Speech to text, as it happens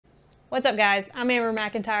What's up guys, I'm Amber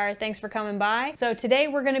McIntyre, thanks for coming by. So today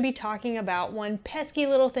we're going to be talking about one pesky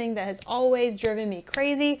little thing that has always driven me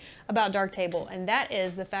crazy about Darktable, and that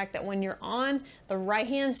is the fact that when you're on the right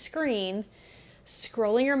hand screen,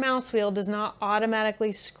 scrolling your mouse wheel does not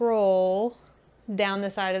automatically scroll down the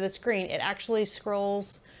side of the screen. It actually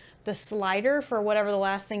scrolls the slider for whatever the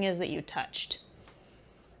last thing is that you touched.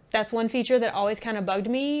 That's one feature that always kind of bugged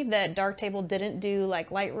me that Darktable didn't do like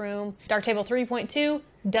Lightroom. Darktable 3.2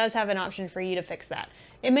 does have an option for you to fix that.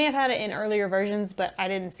 It may have had it in earlier versions, but I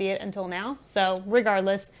didn't see it until now. So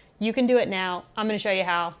regardless, you can do it now. I'm going to show you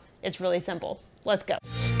how. It's really simple. Let's go.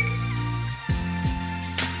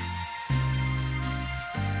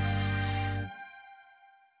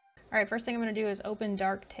 All right, first thing I'm going to do is open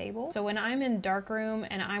Darktable. So when I'm in Darkroom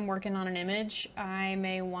and I'm working on an image, I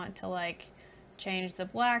may want to change the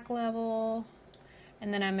black level,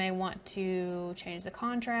 and then I may want to change the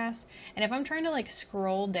contrast. And if I'm trying to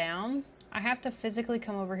scroll down, I have to physically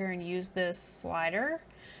come over here and use this slider,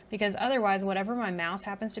 because otherwise whatever my mouse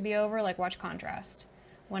happens to be over, watch contrast.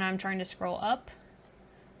 When I'm trying to scroll up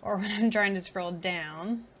or when I'm trying to scroll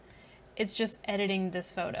down, it's just editing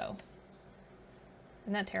this photo.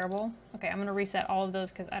 Isn't that terrible? Okay, I'm gonna reset all of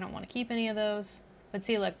those because I don't want to keep any of those. But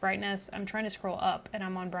see, look, brightness, I'm trying to scroll up and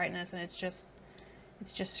I'm on brightness and it's just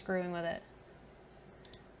screwing with it.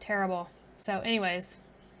 Terrible. So anyways,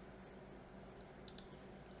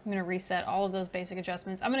 I'm going to reset all of those basic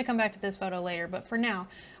adjustments. I'm going to come back to this photo later, but for now,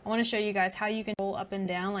 I want to show you guys how you can roll up and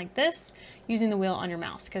down like this using the wheel on your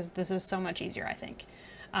mouse, because this is so much easier, I think.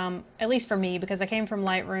 At least for me, because I came from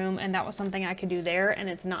Lightroom and that was something I could do there, and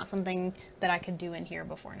it's not something that I could do in here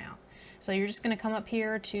before now. So you're just going to come up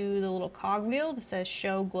here to the little cog wheel that says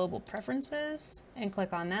Show Global Preferences and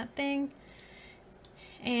click on that thing.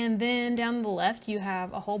 And then down to the left, you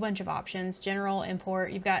have a whole bunch of options. General,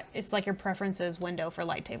 import, it's like your preferences window for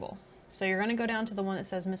Darktable. So you're going to go down to the one that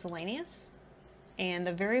says miscellaneous. And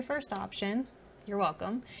the very first option, you're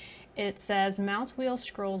welcome, it says mouse wheel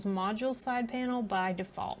scrolls module side panel by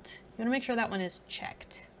default. You want to make sure that one is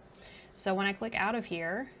checked. So when I click out of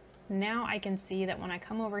here, now I can see that when I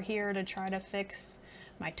come over here to try to fix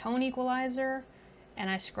my tone equalizer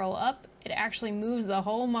and I scroll up, it actually moves the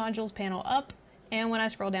whole modules panel up. And when I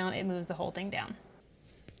scroll down, it moves the whole thing down.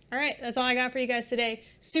 All right, that's all I got for you guys today.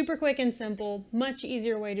 Super quick and simple, much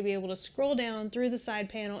easier way to be able to scroll down through the side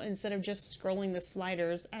panel instead of just scrolling the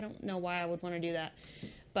sliders. I don't know why I would want to do that,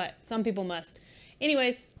 but some people must.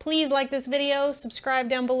 Anyways, please like this video, subscribe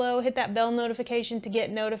down below, hit that bell notification to get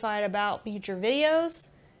notified about future videos,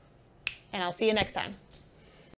 and I'll see you next time.